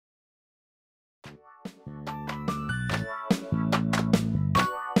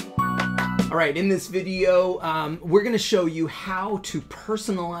All right, in this video, we're going to show you how to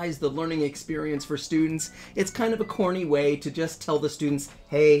personalize the learning experience for students. It's kind of a corny way to just tell the students,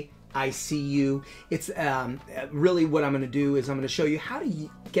 hey, I see you. It's really what I'm going to do is I'm going to show you how to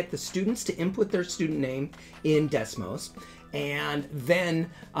get the students to input their student name in Desmos, and then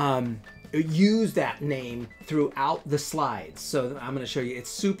use that name throughout the slides. So I'm going to show you, it's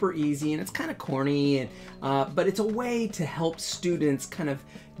super easy and it's kind of corny, and but it's a way to help students kind of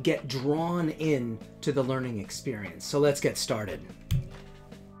get drawn in to the learning experience. So let's get started.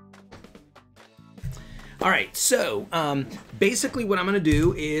 All right, so basically what I'm going to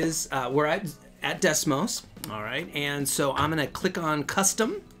do is we're at Desmos, all right, and so I'm going to click on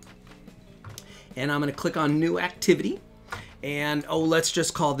Custom, and I'm going to click on New Activity, and let's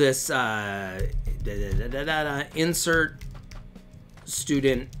just call this Insert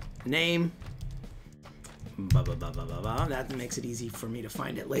Student Name. That makes it easy for me to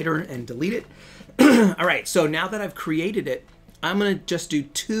find it later and delete it. All right, so now that I've created it, I'm going to just do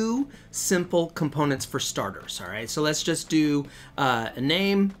two simple components for starters. All right, so let's just do a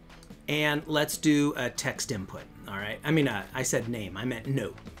name, and let's do a text input. All right, I mean, I said name, I meant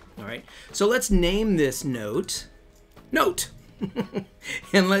note. All right, so let's name this note.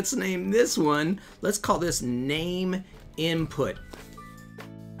 And let's name this one, let's call this name input.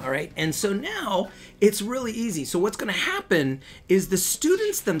 All right, and so now it's really easy. So what's going to happen is the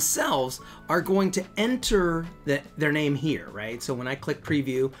students themselves are going to enter their name here, right? So when I click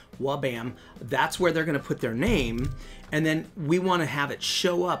preview, wabam, that's where they're going to put their name, and then we want to have it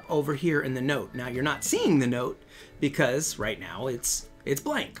show up over here in the note. Now you're not seeing the note because right now it's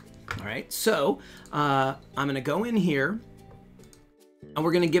blank. All right, so I'm going to go in here, and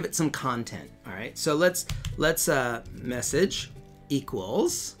we're going to give it some content. All right, so let's message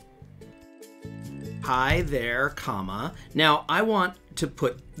equals hi there, comma. Now I want to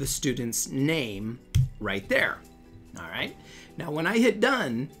put the student's name right there. All right, now when I hit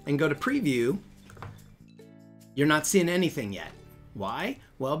done and go to preview, you're not seeing anything yet. Why?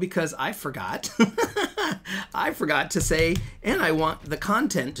 Well, because I forgot. I forgot to say, and I want the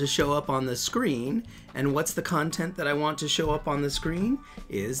content to show up on the screen. And what's the content that I want to show up on the screen?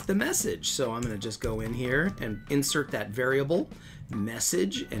 Is the message. So I'm going to just go in here and insert that variable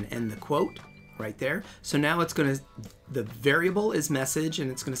message and end the quote right there. So now it's going to, the variable is message, and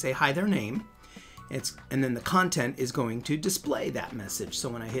it's going to say hi their name. And then the content is going to display that message. So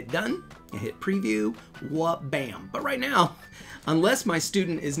when I hit done, I hit preview, bam. But right now, unless my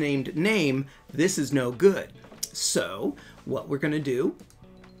student is named name, this is no good. So what we're going to do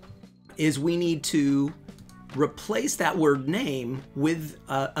is we need to replace that word name with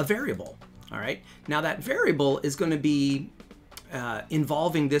a variable. All right. Now that variable is going to be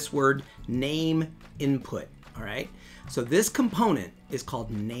involving this word name input. All right. So this component is called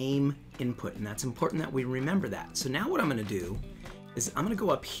name input, and that's important that we remember that. So now what I'm going to do is I'm going to go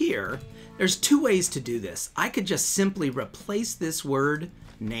up here. There's two ways to do this. I could just simply replace this word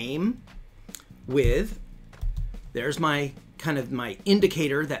name with, there's my kind of my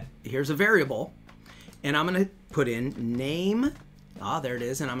indicator that here's a variable, and I'm going to put in name, there it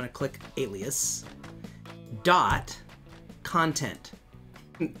is, and I'm going to click alias dot content.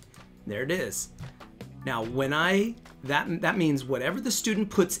 There it is. Now when that means whatever the student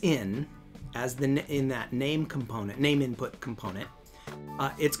puts in as in that name component, name input component,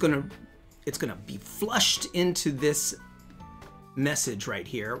 it's gonna be flushed into this message right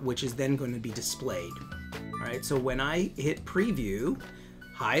here, which is then going to be displayed. All right, so when I hit preview,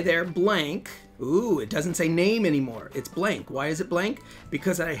 hi there blank, it doesn't say name anymore, it's blank. Why is it blank?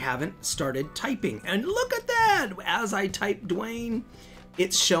 Because I haven't started typing. And look at that, as I type Duane,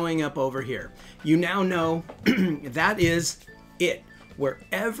 it's showing up over here. You now know that is it.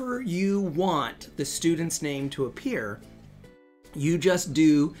 Wherever you want the student's name to appear, you just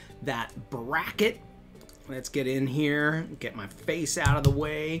do that bracket. Let's get in here, get my face out of the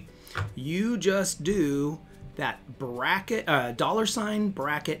way. You just do that bracket, $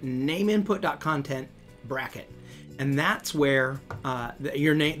 bracket, name input.content bracket. And that's where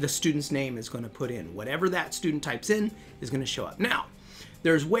the student's name is going to put in. Whatever that student types in is going to show up. Now,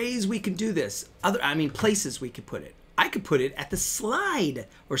 there's ways we can do this. Places we could put it. I could put it at the slide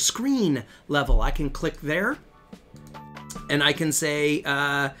or screen level. I can click there, and I can say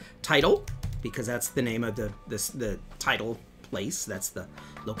title, because that's the name of the title place. That's the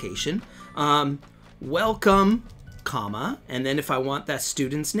location. Welcome, comma, and then if I want that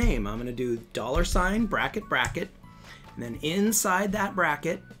student's name, I'm going to do $ bracket bracket, and then inside that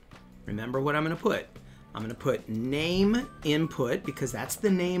bracket, remember what I'm going to put. I'm going to put name input, because that's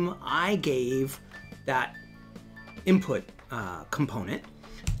the name I gave that input component,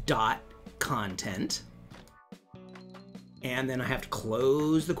 dot content, and then I have to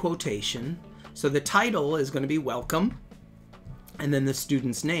close the quotation. So the title is going to be welcome, and then the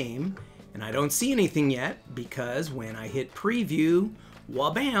student's name, and I don't see anything yet because when I hit preview,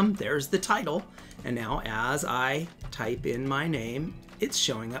 wha-bam, there's the title. And now as I type in my name, it's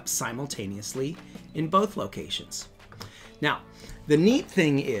showing up simultaneously in both locations. Now, the neat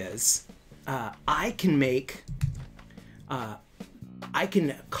thing is I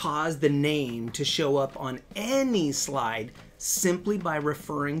can cause the name to show up on any slide simply by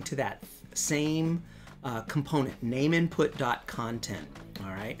referring to that same component, nameinput.content. All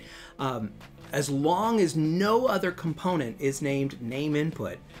right. As long as no other component is named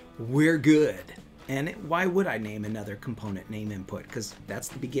nameinput, we're good. And why would I name another component nameinput? Because that's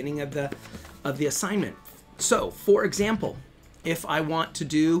the beginning of the assignment. So, for example, if I want to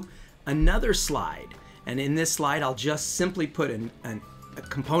do another slide, and in this slide I'll just simply put a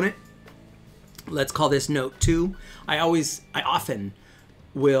component. Let's call this note 2. I often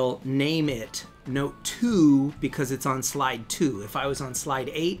will name it note 2 because it's on slide 2. If I was on slide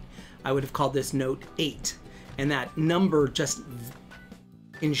 8, I would have called this note 8. And that number just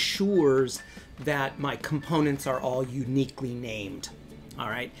ensures that my components are all uniquely named. All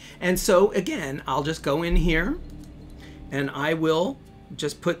right. And so again, I'll just go in here and I will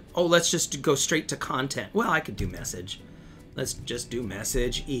just put, let's just go straight to content. Well, I could do message. Let's just do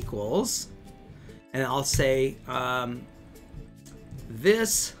message equals, and I'll say,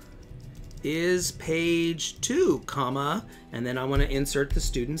 this is page 2, comma, and then I want to insert the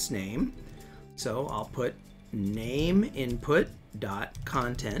student's name. So I'll put name input dot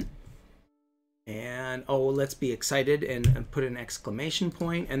content, and let's be excited and put an exclamation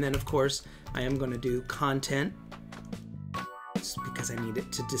point, and then of course I am going to do content because I need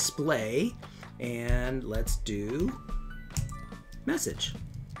it to display, and let's do message.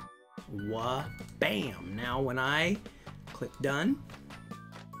 Bam. Now when I click done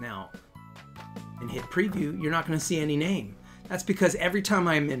now and hit preview, you're not going to see any name. That's because every time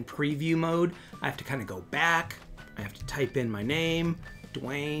I'm in preview mode, I have to kind of go back. I have to type in my name,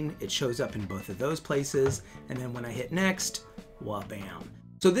 Duane. It shows up in both of those places. And then when I hit next, bam.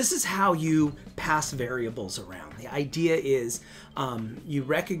 So this is how you pass variables around. The idea is you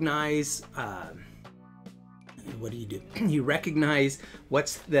recognize, what do? You recognize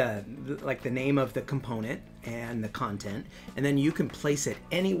what's the name of the component and the content, and then you can place it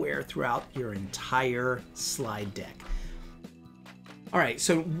anywhere throughout your entire slide deck. All right,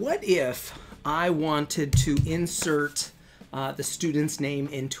 so what if I wanted to insert the student's name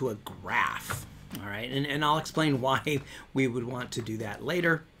into a graph? All right, and I'll explain why we would want to do that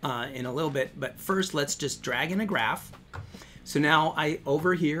later in a little bit, but first let's just drag in a graph. So now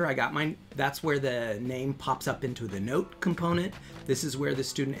over here, I got that's where the name pops up into the note component. This is where the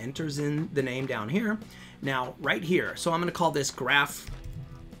student enters in the name down here. Now right here, so I'm gonna call this graph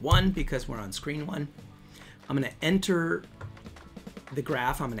 1 because we're on screen 1. I'm gonna enter the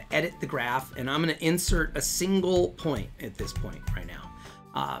graph, I'm gonna edit the graph, and I'm gonna insert a single point at this point right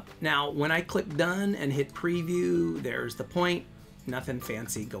now. Now when I click done and hit preview, there's the point, nothing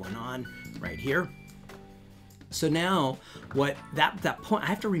fancy going on right here. So now that point, I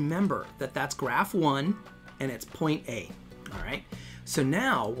have to remember that that's graph 1 and it's point A. All right. So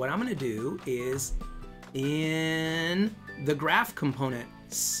now what I'm going to do is in the graph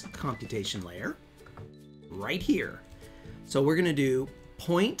components computation layer right here. So we're going to do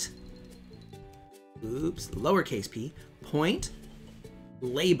lowercase p, point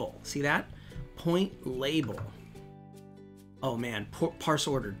label. See that? Point label. Oh man, parse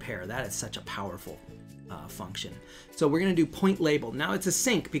ordered pair. That is such a powerful function. So we're going to do point label. Now it's a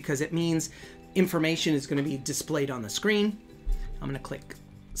sync because it means information is going to be displayed on the screen. I'm going to click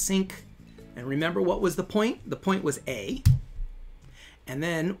sync, and remember what was the point? The point was A. And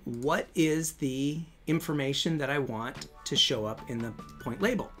then what is the information that I want to show up in the point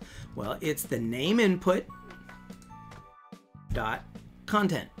label? Well, it's the name input dot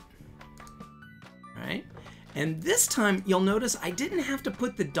content. All right. And this time you'll notice I didn't have to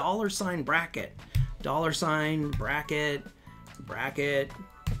put the $ bracket. $, bracket,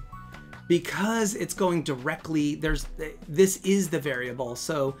 because it's going directly, this is the variable,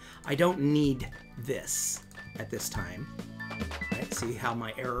 so I don't need this at this time. Right, see how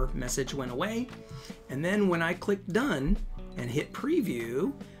my error message went away? And then when I click done and hit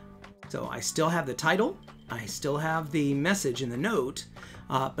preview, so I still have the title, I still have the message in the note,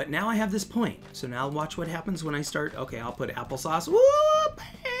 but now I have this point. So now watch what happens when I start. Okay, I'll put applesauce. Whoop,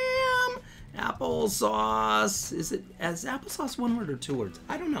 ham, applesauce. Is applesauce one word or two words?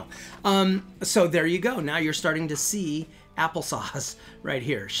 I don't know. So there you go. Now you're starting to see applesauce right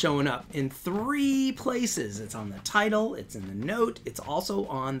here showing up in 3 places. It's on the title, it's in the note, it's also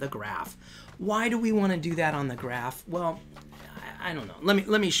on the graph. Why do we want to do that on the graph? Well, I don't know.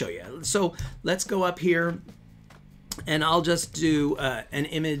 Let me show you. So let's go up here and I'll just do an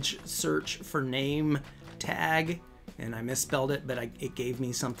image search for name tag, and I misspelled it, but it gave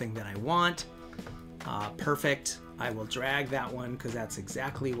me something that I want. Perfect. I will drag that one because that's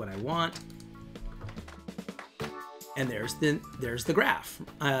exactly what I want. And there's the graph,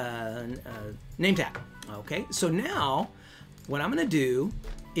 name tag. Okay, so now what I'm going to do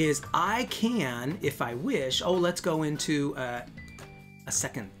is I can, if I wish, let's go into add a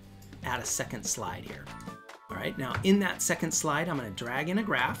second slide here. All right, now in that second slide, I'm going to drag in a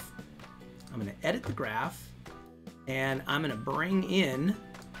graph. I'm going to edit the graph, and I'm going to bring in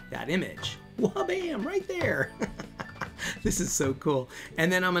that image. Wha-bam, right there. This is so cool.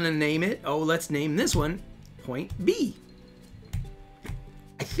 And then I'm going to name it. Let's name this one point B.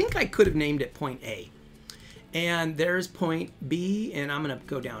 I think I could have named it point A. And there's point B, and I'm going to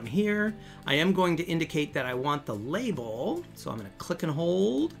go down here. I am going to indicate that I want the label, so I'm going to click and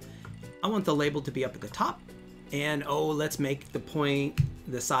hold. I want the label to be up at the top. And let's make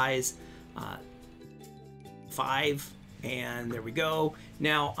the size 5, and there we go.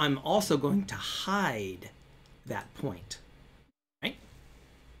 Now I'm also going to hide that point. Right?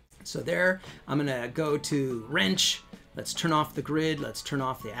 So there, I'm going to go to wrench. Let's turn off the grid. Let's turn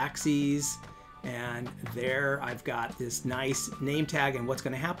off the axes. And there I've got this nice name tag. And what's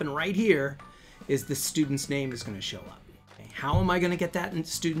going to happen right here is the student's name is going to show up. Okay. How am I going to get that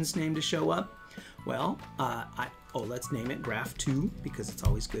student's name to show up? Well, let's name it graph 2, because it's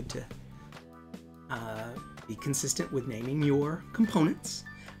always good to be consistent with naming your components.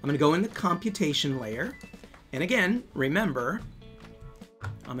 I'm going to go in the computation layer. And again, remember,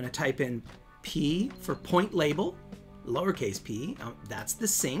 I'm going to type in P for point label, lowercase p, that's the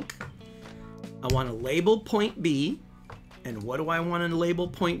sync. I want to label point B, and what do I want to label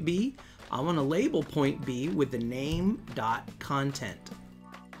point B? I want to label point B with the name.content.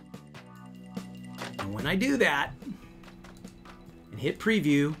 And when I do that and hit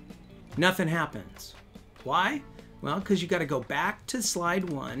preview, nothing happens. Why? Well, because you got to go back to slide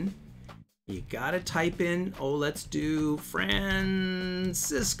 1. You got to type in, let's do Francisco.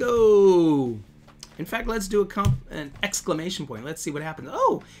 In fact, let's do an exclamation point. Let's see what happens.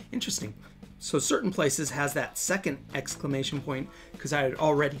 Interesting. So certain places has that second exclamation point because I had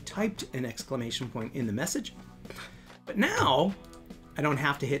already typed an exclamation point in the message. But now I don't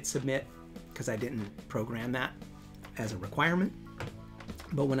have to hit submit because I didn't program that as a requirement.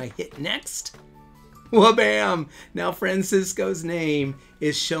 But when I hit next, wha-bam! Now Francisco's name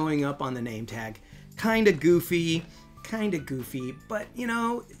is showing up on the name tag. Kind of goofy, but you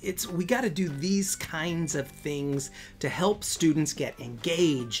know, we got to do these kinds of things to help students get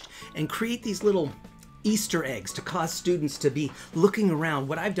engaged and create these little Easter eggs to cause students to be looking around.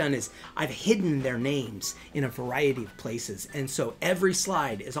 What I've done is I've hidden their names in a variety of places, and so every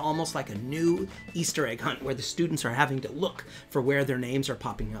slide is almost like a new Easter egg hunt where the students are having to look for where their names are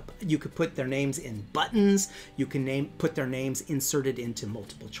popping up. You could put their names in buttons, you can put their names inserted into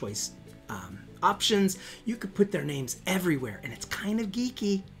multiple choice options. You could put their names everywhere, and it's kind of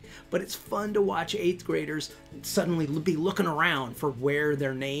geeky, but it's fun to watch 8th graders suddenly be looking around for where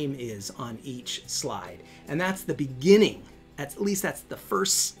their name is on each slide. And that's the beginning. At least that's the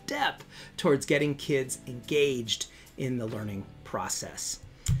first step towards getting kids engaged in the learning process.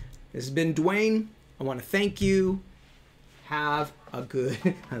 This has been Duane. I want to thank you. Have a good,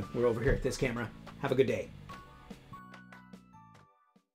 we're over here at this camera. Have a good day.